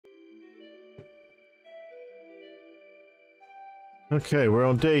Okay, we're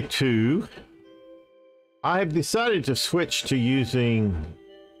on day 2. I've decided to switch to using...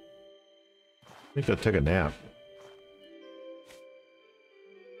 I think I'll take a nap.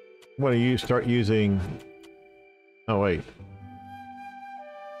 I'm going to start using... Oh, wait.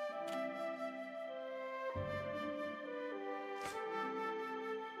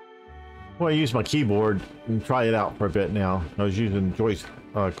 I want to use my keyboard and try it out for a bit now. I was using joystick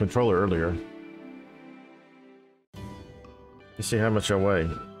controller earlier. Let's see how much I weigh.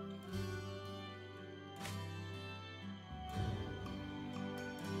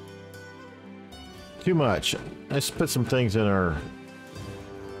 Too much. Let's put some things in our...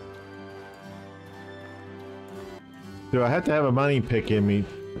 Do I have to have a mining pick in me?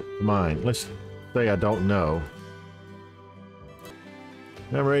 Mine. Let's say I don't know.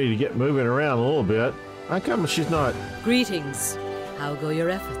 I'm ready to get moving around a little bit. How come she's not... Greetings. How go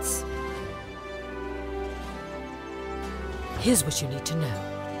your efforts? Here's what you need to know.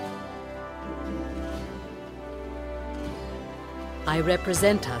 I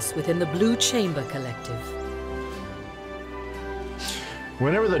represent us within the Blue Chamber Collective.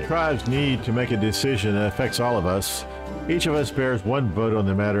 Whenever the tribes need to make a decision that affects all of us, each of us bears one vote on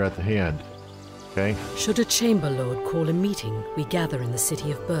the matter at the hand. Okay? Should a Chamber Lord call a meeting, we gather in the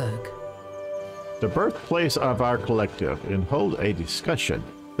city of Berg. The birthplace of our collective, and hold a discussion,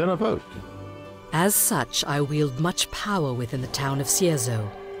 then a vote. As such, I wield much power within the town of Cierzo.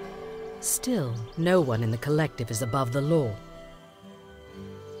 Still, no one in the collective is above the law.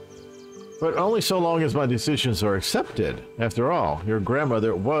 But only so long as my decisions are accepted. After all, your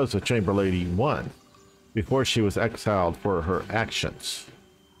grandmother was a chamber lady once, before she was exiled for her actions.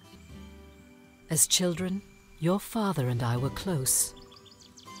 As children, your father and I were close.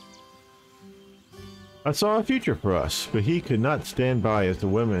 I saw a future for us, but he could not stand by as the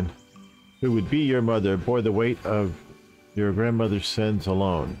women who would be your mother bore the weight of your grandmother's sins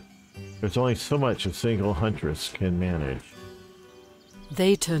alone. There's only so much a single huntress can manage.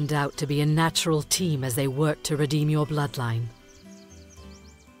 They turned out to be a natural team as they worked to redeem your bloodline.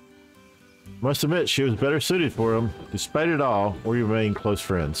 Must admit, she was better suited for him. Despite it all, we remain close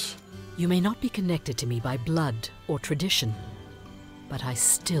friends. You may not be connected to me by blood or tradition, but I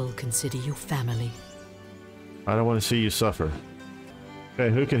still consider you family. I don't want to see you suffer.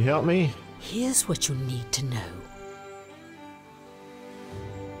 Okay, who can help me? Here's what you need to know.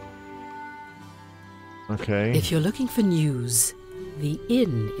 Okay. If you're looking for news, the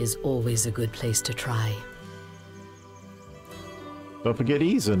inn is always a good place to try. Don't forget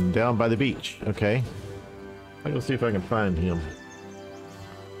Eason down by the beach. Okay. I'm gonna see if I can find him.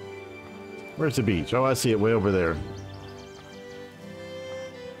 Where's the beach? Oh, I see it way over there.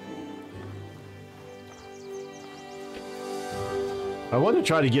 I want to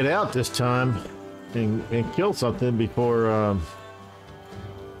try to get out this time and kill something before...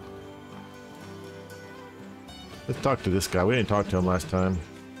 Let's talk to this guy. We didn't talk to him last time.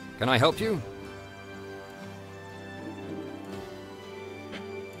 Can I help you?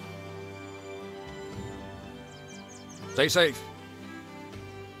 Stay safe.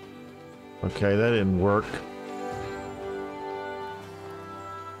 Okay, that didn't work.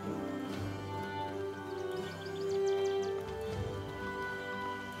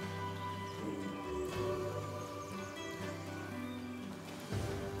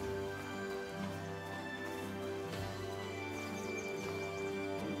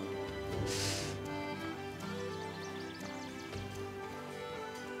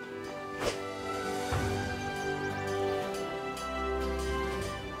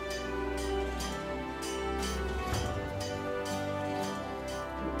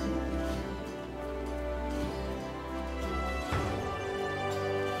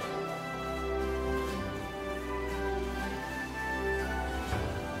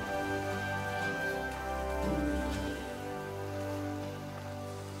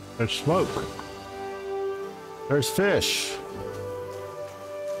 There's smoke. There's fish.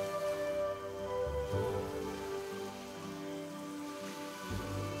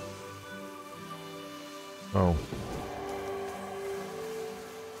 Oh.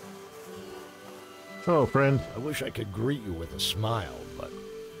 Oh, friend. I wish I could greet you with a smile, but,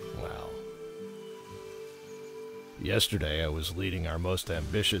 well. Yesterday I was leading our most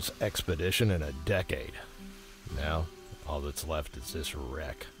ambitious expedition in a decade. Now, all that's left is this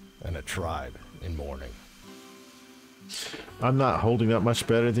wreck. And a tribe in mourning. I'm not holding up much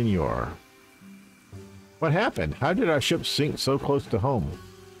better than you are. What happened? How did our ship sink so close to home?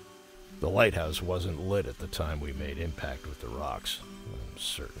 The lighthouse wasn't lit at the time we made impact with the rocks, I'm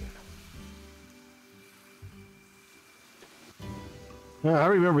certain. I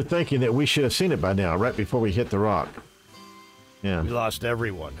remember thinking that we should have seen it by now, right before we hit the rock. Yeah. We lost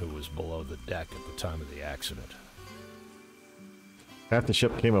everyone who was below the deck at the time of the accident. Half the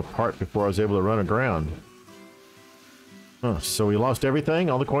ship came apart before I was able to run aground. Huh, so we lost everything?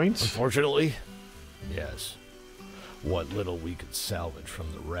 All the coins? Unfortunately, yes. What little we could salvage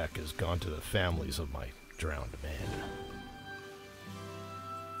from the wreck has gone to the families of my drowned men.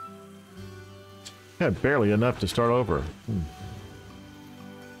 Yeah, barely enough to start over.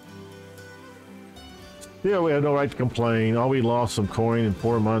 Yeah, we have no right to complain. All we lost some coin and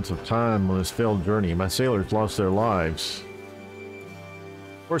 4 months of time on this failed journey. My sailors lost their lives.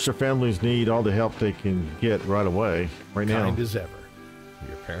 Of course, their families need all the help they can get right away, right now. Kind as ever.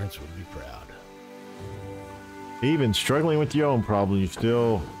 Your parents would be proud. Even struggling with your own problems, you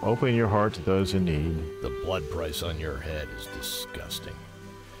still open your heart to those in need. The blood price on your head is disgusting.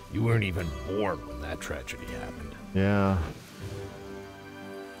 You weren't even born when that tragedy happened. Yeah.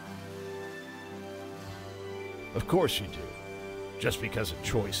 Of course you do. Just because a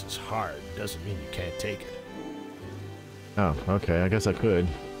choice is hard doesn't mean you can't take it. Oh, okay. I guess I could.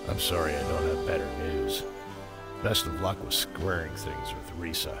 I'm sorry I don't have better news. Best of luck with squaring things with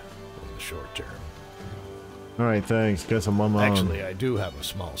Risa in the short term. All right, thanks. Guess I'm on my own. Actually, I do have a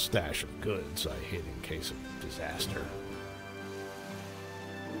small stash of goods I hid in case of disaster.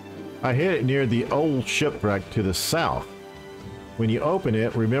 I hid it near the old shipwreck to the south. When you open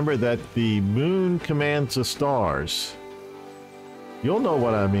it, remember that the moon commands the stars. You'll know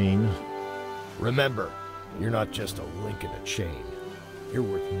what I mean. Remember, you're not just a link in a chain. You're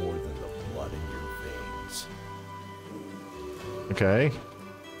worth more than the blood in your veins. Okay.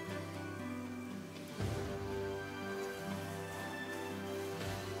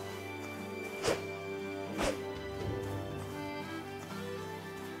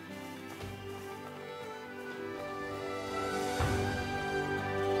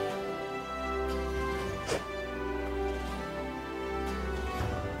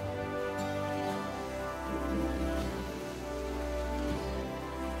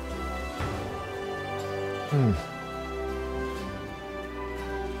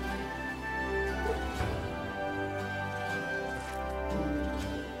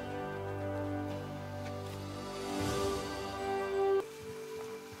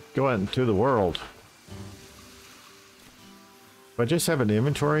 Go out into the world. If I just have an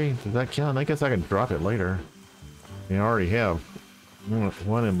inventory, does that count? I guess I can drop it later. I already have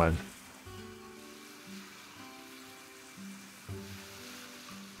one in my...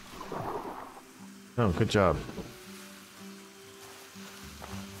 Oh, good job.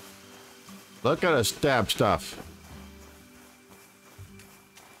 Look at us stab stuff.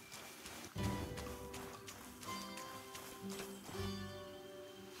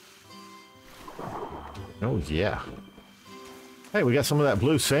 Oh, yeah. Hey, we got some of that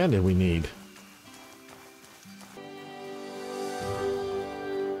blue sand that we need.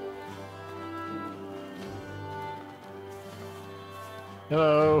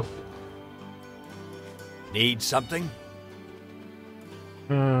 Hello. Need something?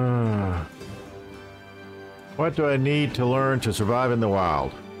 What do I need to learn to survive in the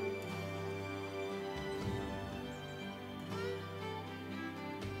wild?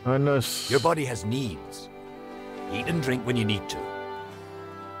 Your body has needs. Eat and drink when you need to.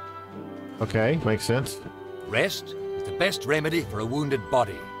 Okay, makes sense. Rest is the best remedy for a wounded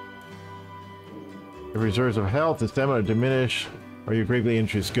body. If reserves of health and stamina diminish, or you greatly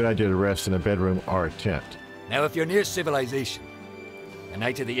injured, it's a good idea to rest in a bedroom or a tent. Now, if you're near civilization, a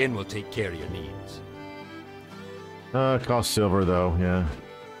night at the inn will take care of your needs. Cost silver though, yeah.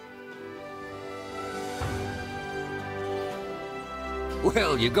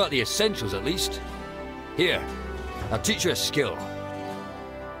 Well, you got the essentials at least. Here, I'll teach you a skill.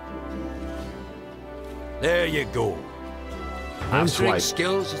 There you go. Mastering Swipe.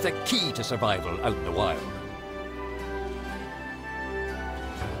 skills is the key to survival out in the wild.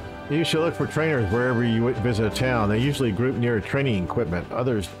 You should look for trainers wherever you visit a town. They usually group near training equipment.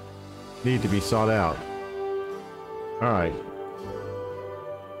 Others need to be sought out. All right.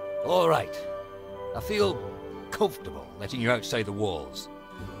 All right. I feel comfortable letting you outside the walls.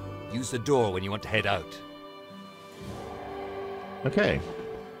 Use the door when you want to head out. Okay.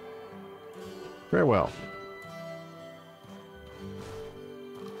 Very well.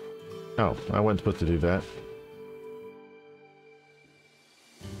 Oh, I wasn't supposed to do that.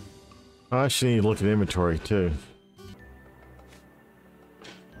 I actually need to look at inventory too.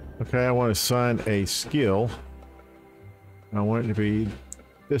 Okay, I want to assign a skill. I want it to be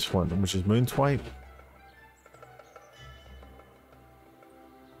this one, which is Moonswipe.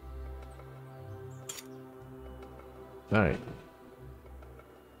 Alright.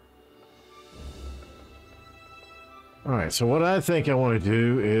 Alright, so what I think I want to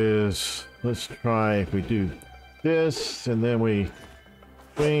do is, let's try if we do this, and then we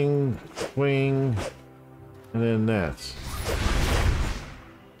swing, swing, and then that's.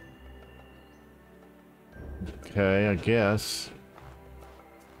 Okay, I guess.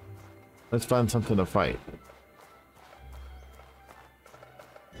 Let's find something to fight.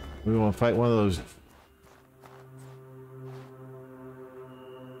 We want to fight one of those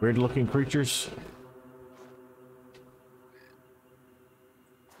weird looking creatures.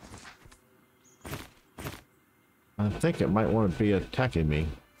 I think it might want to be attacking me.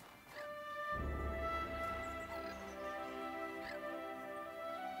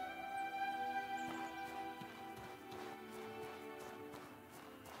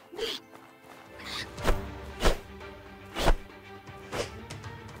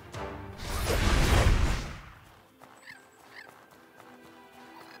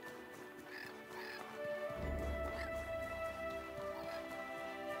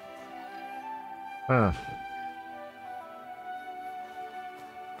 Huh.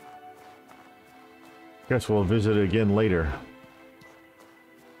 Guess we'll visit it again later.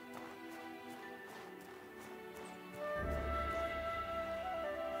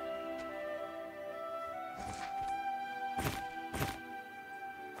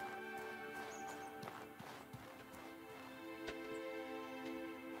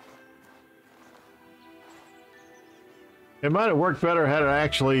 It might have worked better had it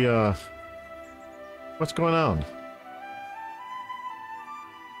actually, what's going on?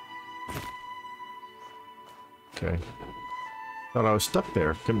 Okay. Thought I was stuck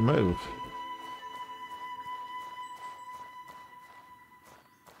there. Couldn't move.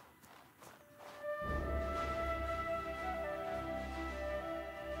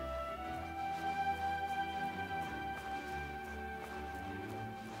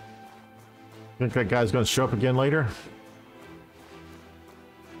 Think that guy's gonna show up again later?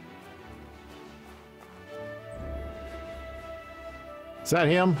 Is that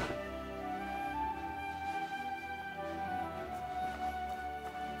him?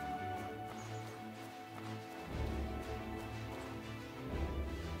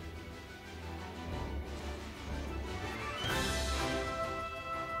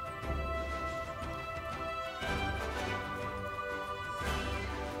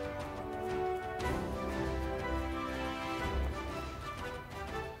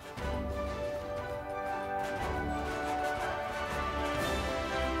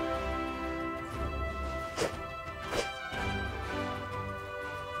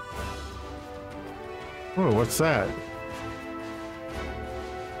 Oh, what's that?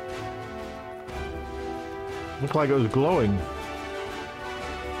 Looked like it was glowing.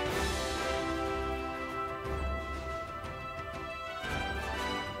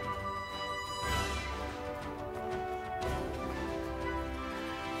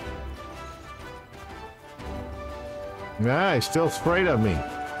 Nah, he's still sprayed at me.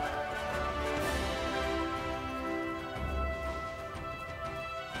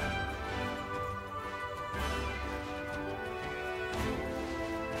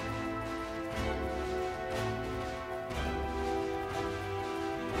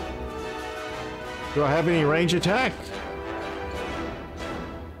 Do I have any range attack?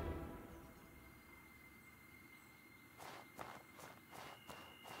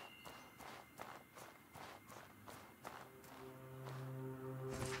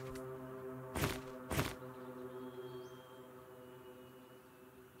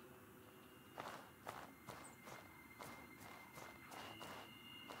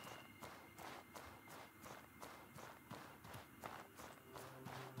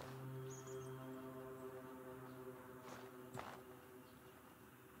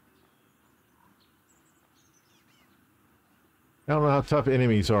 I don't know how tough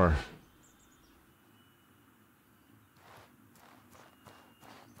enemies are.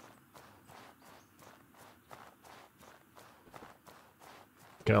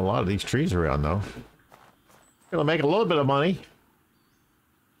 Got a lot of these trees around though. Gonna make a little bit of money.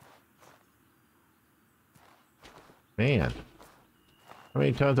 Man. How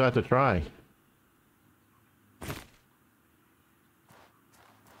many times do I have to try?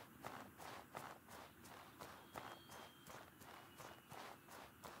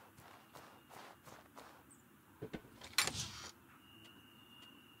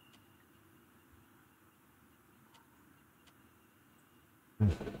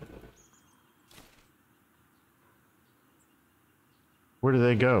 Where do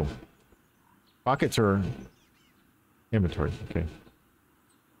they go? Pockets or inventory? Okay.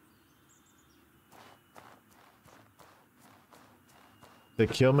 They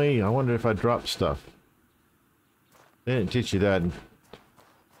kill me? I wonder if I drop stuff. They didn't teach you that in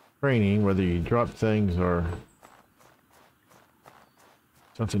training, whether you drop things or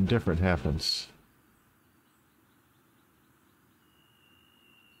something different happens.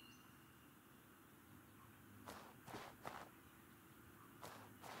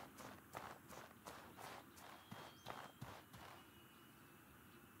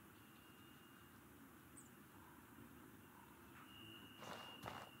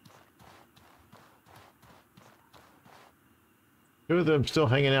 Two of them still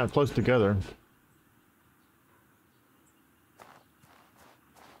hanging out close together.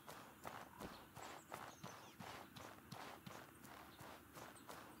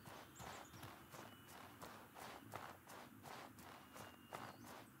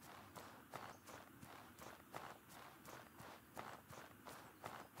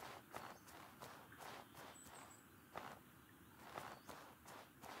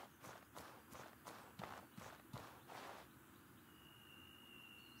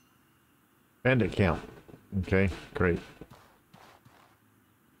 Bandit count. Okay, great.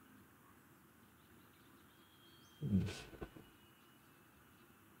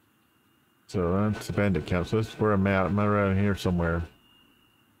 So that's the bandit count. So that's where I'm at. I'm around here somewhere.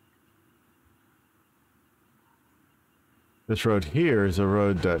 This road here is a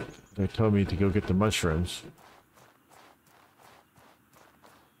road that they told me to go get the mushrooms.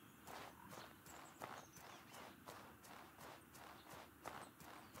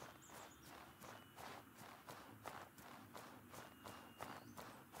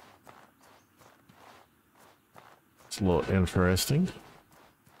 It's a little interesting.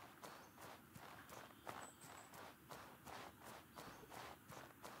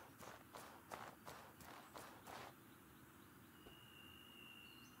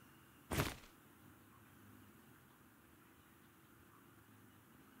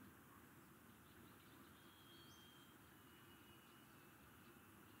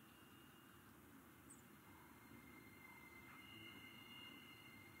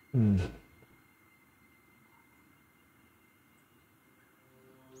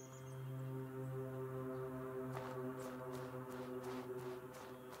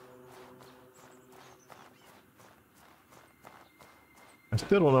 I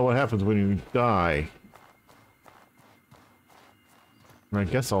still don't know what happens when you die. I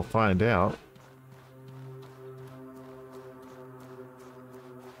guess I'll find out.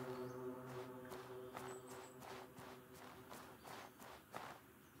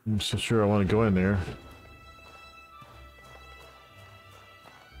 I'm so sure I want to go in there.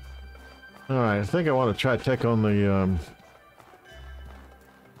 Alright, I think I want to try to take on the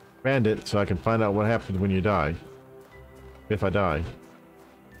bandit so I can find out what happens when you die. If I die.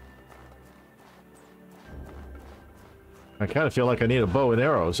 I kind of feel like I need a bow and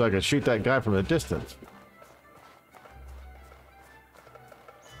arrow so I can shoot that guy from a distance.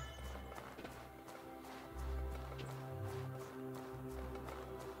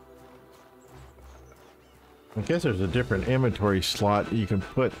 I guess there's a different inventory slot you can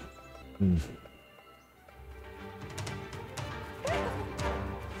put.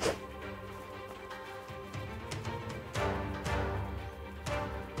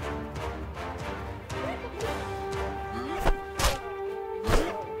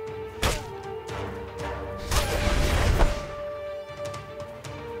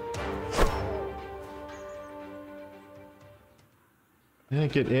 I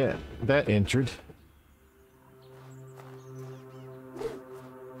didn't get that injured.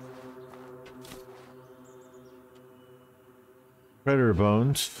 Predator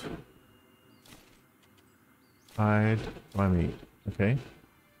bones. Hide my meat. Okay.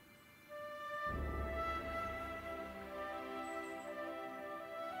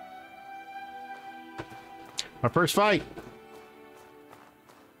 Our first fight.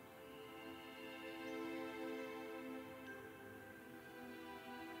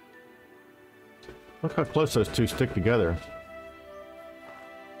 Look how close those two stick together.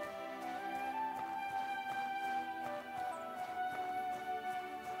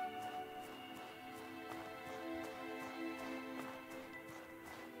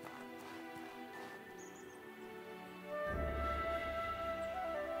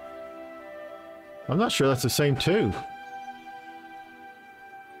 I'm not sure that's the same two.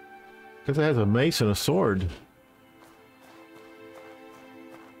 Because it has a mace and a sword.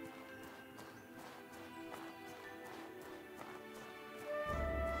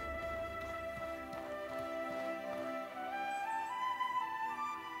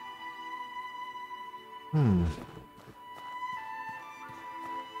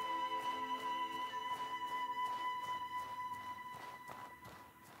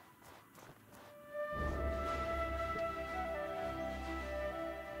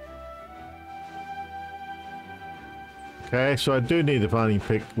 Okay, so I do need the finding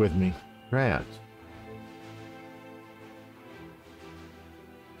pick with me. Rats.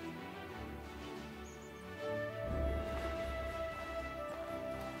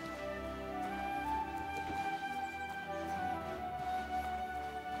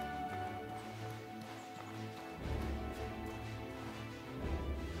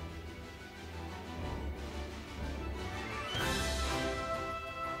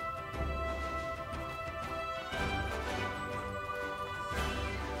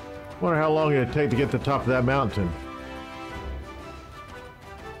 Wonder how long it'd take to get to the top of that mountain.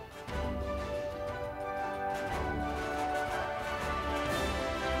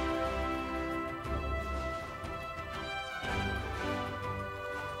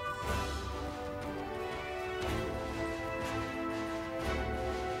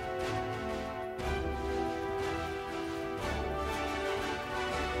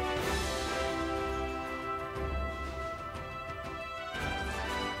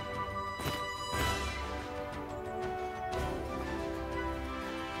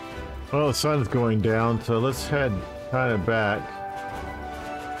 Well, the sun's going down, so let's head kind of back.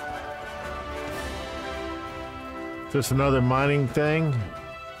 Is this another mining thing?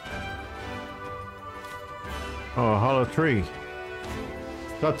 Oh, a hollow tree.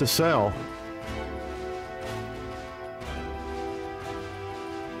 Got to sell.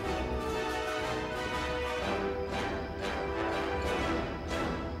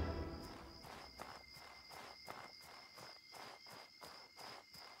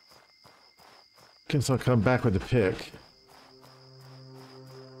 Guess I'll come back with the pick.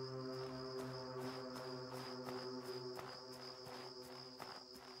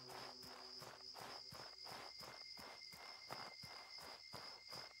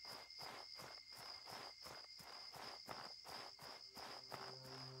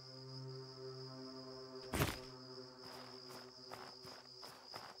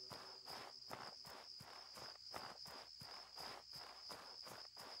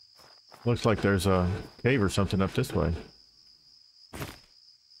 Looks like there's a cave or something up this way.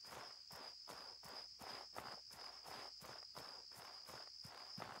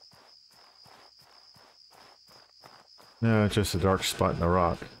 No, it's just a dark spot in the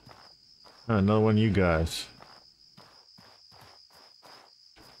rock. Oh, another one of you guys.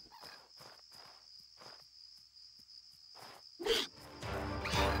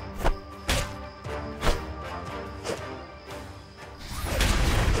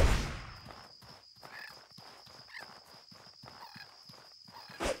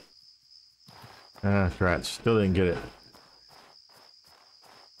 Ah, rats. Still didn't get it.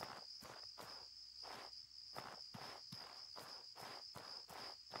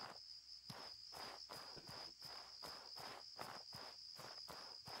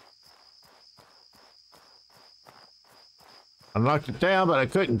 I knocked it down, but I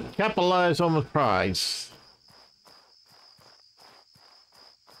couldn't capitalize on the prize.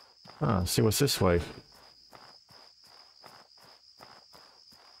 Ah, let's see what's this way.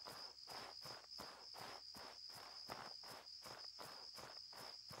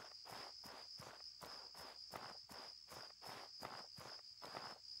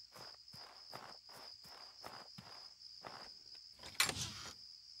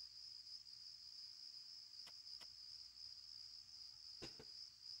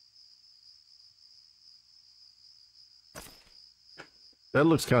 That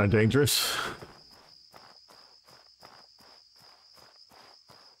looks kind of dangerous.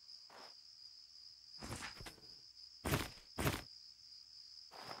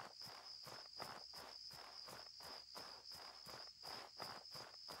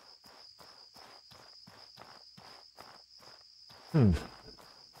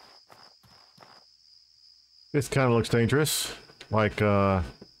 This kind of looks dangerous. Like, I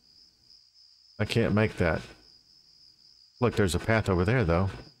can't make that. Look, there's a path over there, though.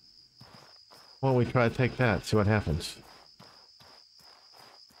 Why don't we try to take that, see what happens?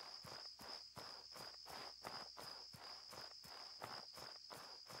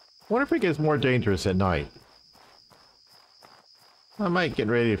 What if it gets more dangerous at night? I might get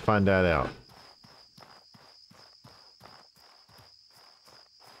ready to find that out.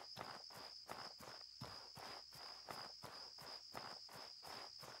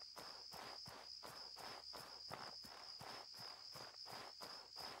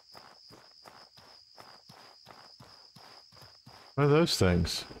 What are those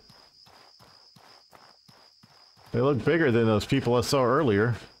things? They look bigger than those people I saw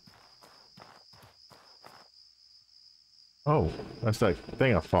earlier. Oh, that's that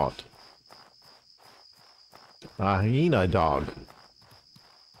thing I fought. A hyena dog.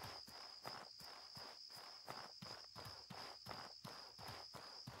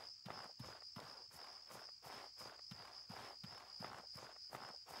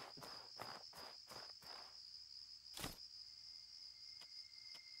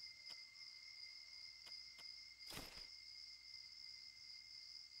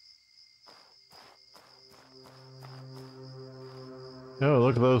 Oh,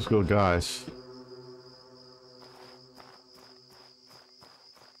 look at those good guys.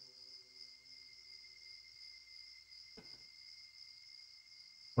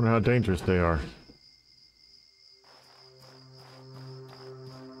 Wonder how dangerous they are.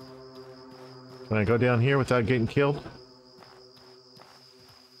 Can I go down here without getting killed?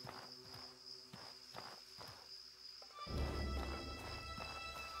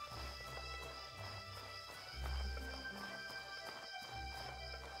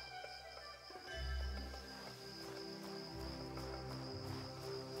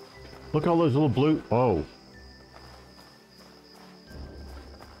 Look at all those little blue... Oh.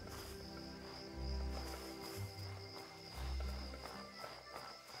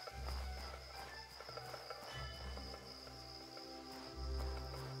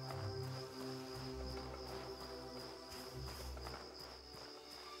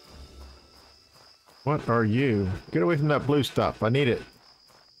 What are you? Get away from that blue stuff. I need it.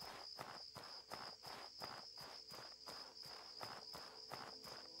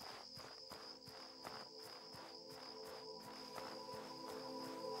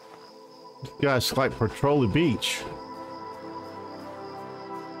 Guys like patrol the beach.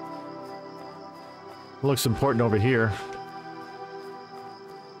 Looks important over here.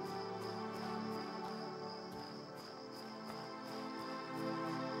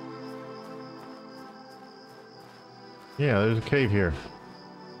 Yeah, there's a cave here.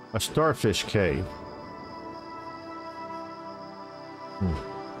 A starfish cave.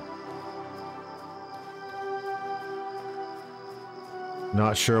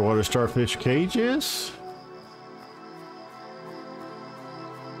 Not sure what a starfish cage is.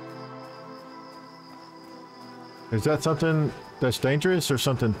 Is that something that's dangerous or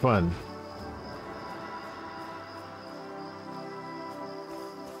something fun?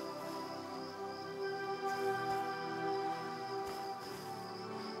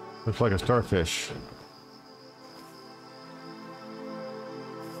 Looks like a starfish.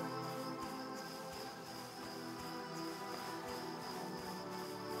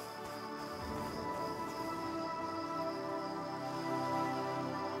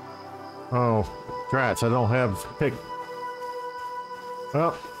 Oh, drats, I don't have pick.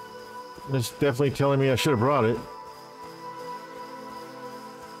 Well, it's definitely telling me I should have brought it.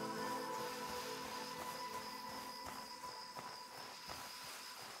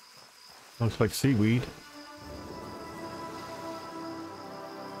 Looks like seaweed.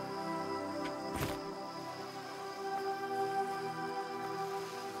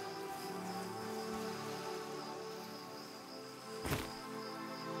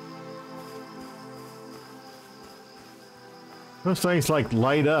 Those things like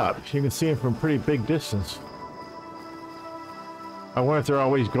light up. You can see them from a pretty big distance. I wonder if they're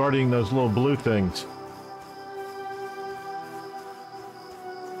always guarding those little blue things.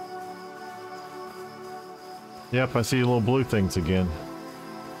 Yep, I see little blue things again.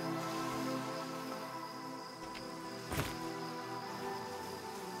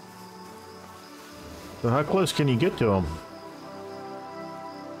 So how close can you get to them?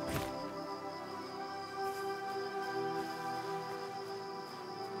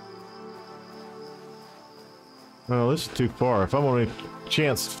 Well, this is too far. If I'm on a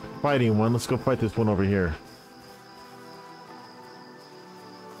chance fighting one, let's go fight this one over here.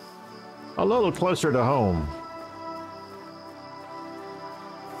 A little closer to home.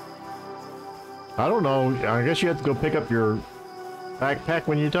 I don't know. I guess you have to go pick up your backpack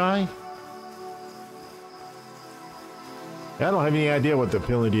when you die. I don't have any idea what the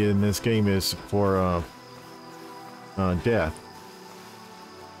penalty in this game is for death.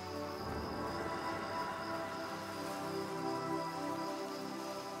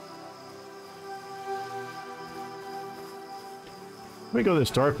 Let me go to the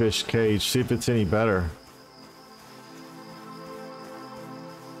starfish cage, see if it's any better.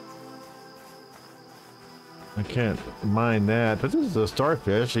 I can't mind that, but this is a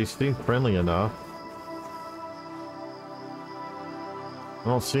starfish. He seems friendly enough. I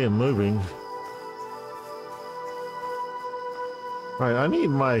don't see him moving. Right, I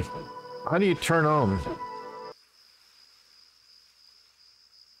need to turn on.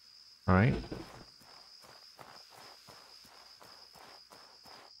 Alright.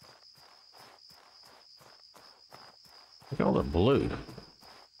 Look at all the blue.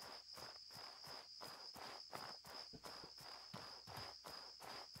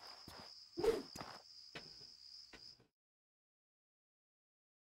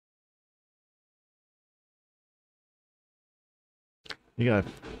 You got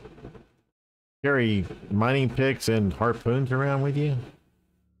carry mining picks and harpoons around with you?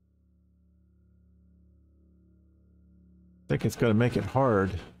 think it's going to make it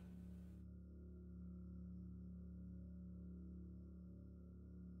hard.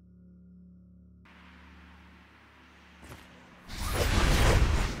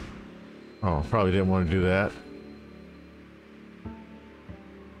 Oh, probably didn't want to do that.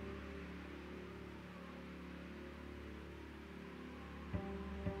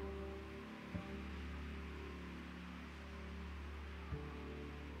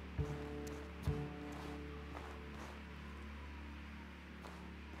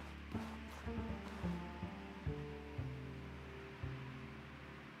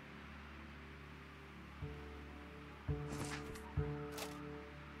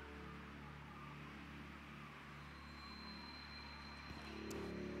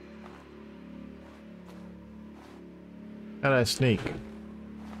 How did I sneak?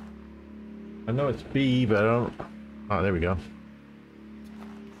 I know it's B, but I don't... Oh, there we go.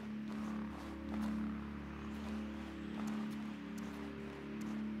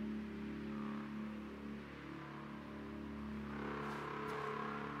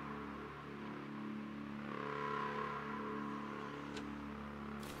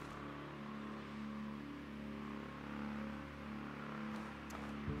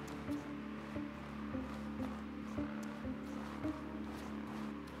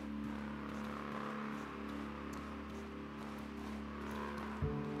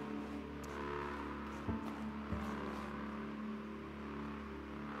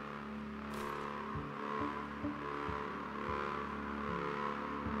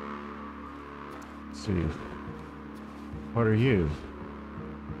 Let's see. What are you?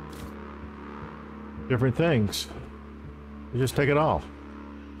 Different things. You just take it off.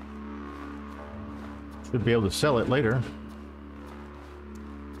 Should be able to sell it later.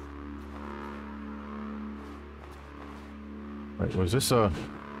 Wait, was this a...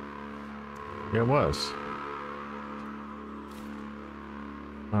 Yeah, it was.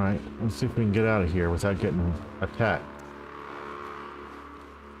 Alright, let's see if we can get out of here without getting attacked.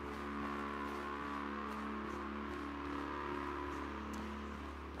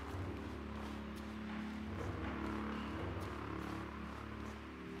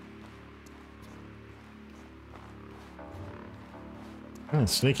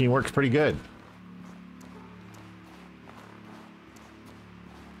 Sneaking works pretty good.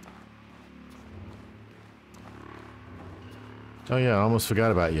 Oh yeah, I almost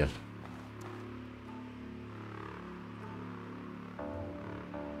forgot about you.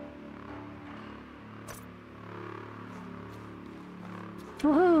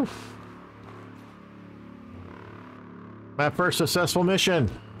 Woohoo! My first successful mission.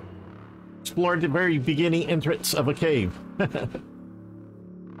 Explored the very beginning entrance of a cave.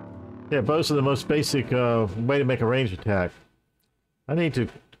 Yeah, bows are the most basic way to make a ranged attack. I need to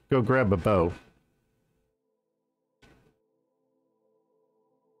go grab a bow.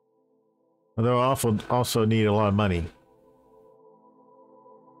 Although I also need a lot of money.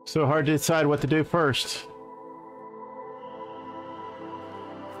 So hard to decide what to do first.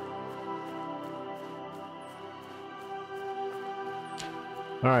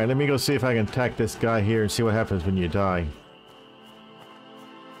 Alright, let me go see if I can attack this guy here and see what happens when you die.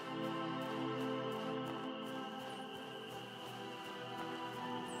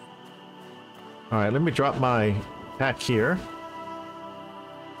 Alright, let me drop my attack here.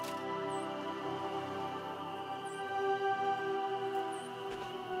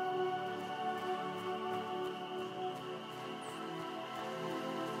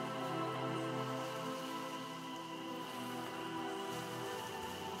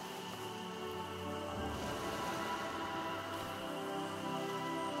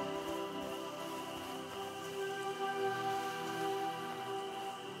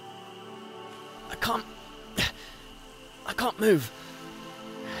 I can't move.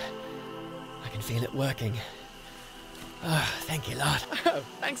 I can feel it working. Oh, thank you, Lord. Oh,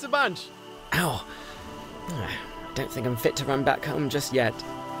 thanks a bunch. Ow. I don't think I'm fit to run back home just yet.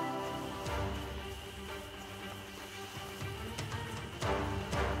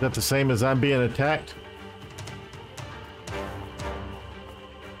 Is that the same as I'm being attacked?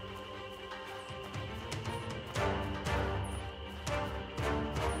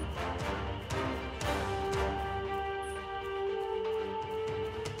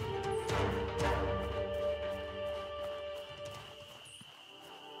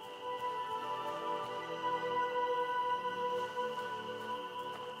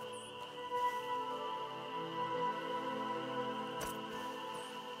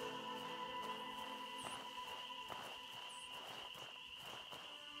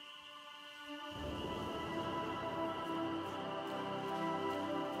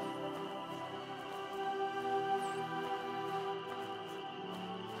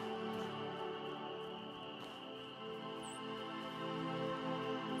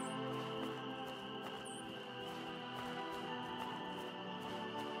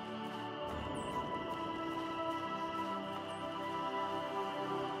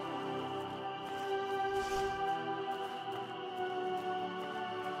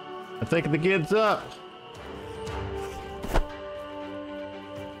 I think the kid's up.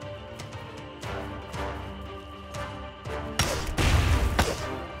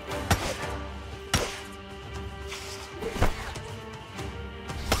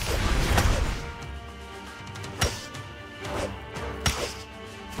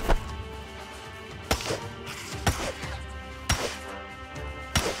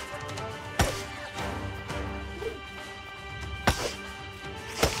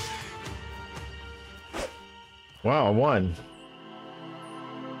 Wow, I won.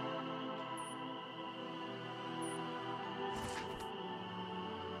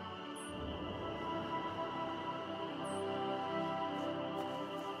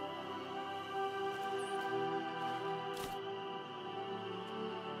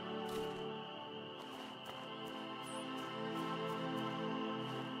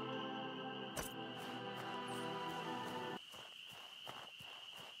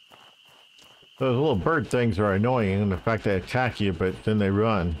 Those little bird things are annoying, and the fact they attack you, but then they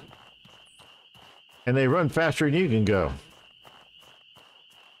run. And they run faster than you can go.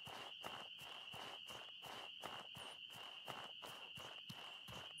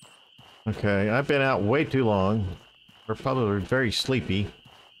 Okay, I've been out way too long. We're probably very sleepy.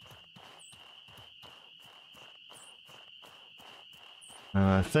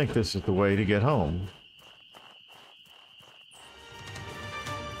 I think this is the way to get home.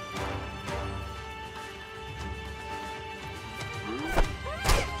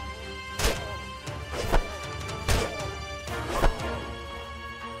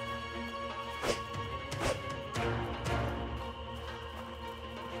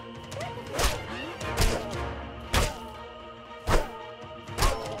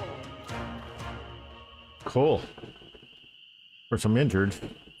 Cool. For some injured.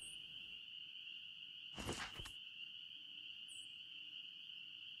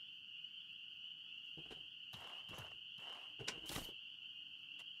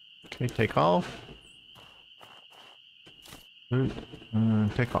 Okay, take off.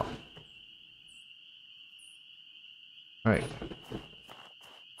 Take off. All right.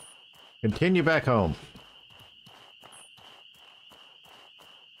 Continue back home.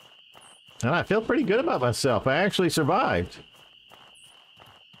 And I feel pretty good about myself. I actually survived.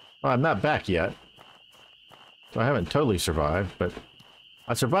 Well, I'm not back yet. So I haven't totally survived, but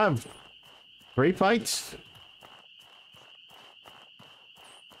I survived 3 fights.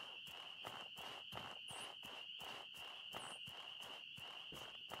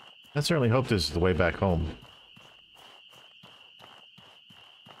 I certainly hope this is the way back home.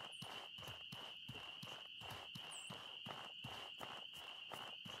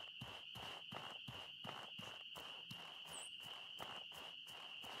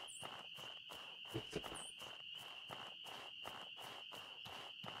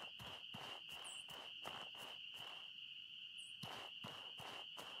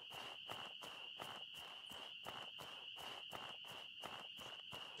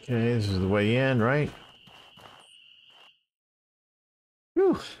 Okay, this is the way in, right?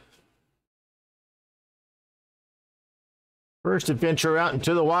 Whew. First adventure out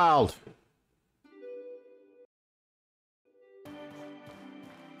into the wild.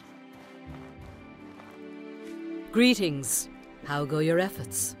 Greetings. How go your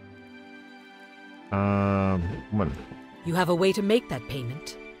efforts? One. You have a way to make that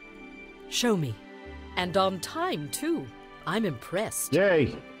payment. Show me. And on time, too. I'm impressed.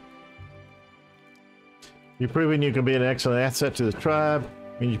 Yay! You've proven you can be an excellent asset to the tribe,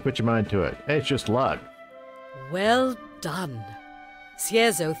 and you put your mind to it. It's just luck. Well done.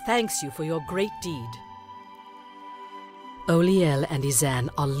 Ciezo thanks you for your great deed. Oliel and Izan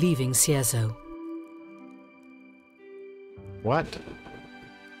are leaving Ciezo. What?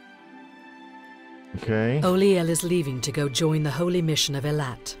 Okay. Oliel is leaving to go join the holy mission of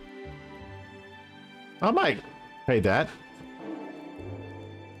Elat. I might pay that.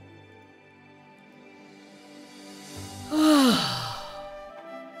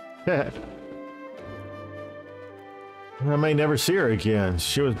 I may never see her again.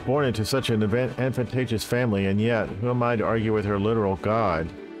 She was born into such an advantageous family, and yet, who am I to argue with her literal god?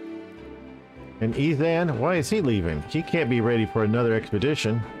 And Ethan, why is he leaving? He can't be ready for another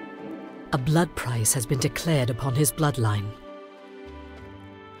expedition. A blood price has been declared upon his bloodline.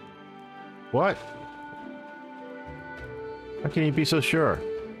 What? How can you be so sure?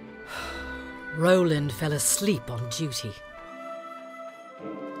 Roland fell asleep on duty.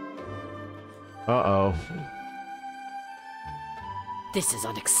 Uh-oh. This is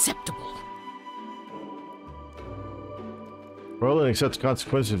unacceptable. Roland accepts the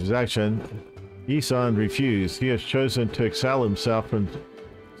consequences of his action. Isan refused. He has chosen to exile himself from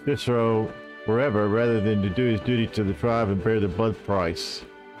Cicero forever rather than to do his duty to the tribe and bear the blood price.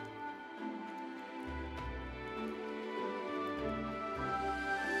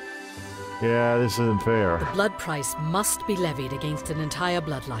 Yeah, this isn't fair. The blood price must be levied against an entire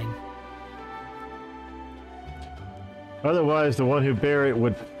bloodline. Otherwise, the one who bear it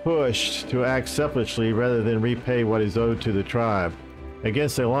would push to act selfishly rather than repay what is owed to the tribe.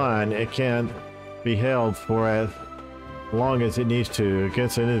 Against a line, it can be held for as long as it needs to.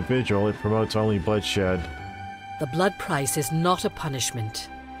 Against an individual, it promotes only bloodshed. The blood price is not a punishment.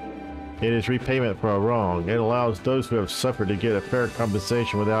 It is repayment for a wrong. It allows those who have suffered to get a fair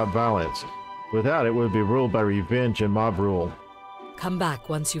compensation without violence. Without it would be ruled by revenge and mob rule. Come back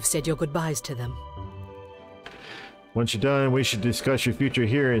once you've said your goodbyes to them. Once you're done, we should discuss your future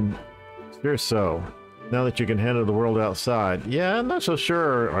here in Stirso. Now that you can handle the world outside. Yeah, I'm not so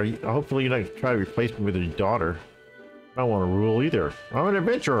sure. Hopefully you're not going to try to replace me with your daughter. I don't want to rule either. I'm an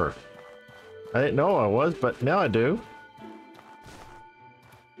adventurer. I didn't know I was, but now I do.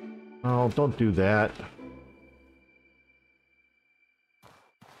 Oh, don't do that.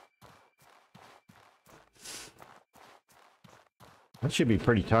 I should be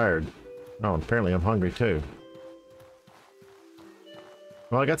pretty tired. Oh, apparently I'm hungry too.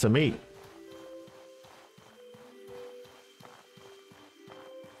 Well, I got some meat.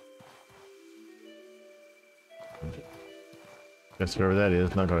 Guess whoever that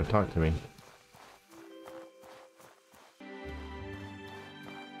is not going to talk to me.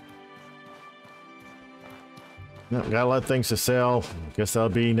 No, got a lot of things to sell. Guess that'll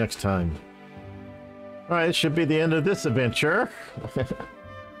be next time. Alright, this should be the end of this adventure.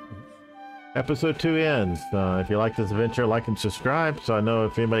 Episode 2 ends. If you like this adventure, like and subscribe so I know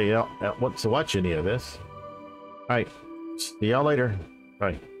if anybody else wants to watch any of this. Alright, see y'all later.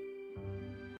 Bye.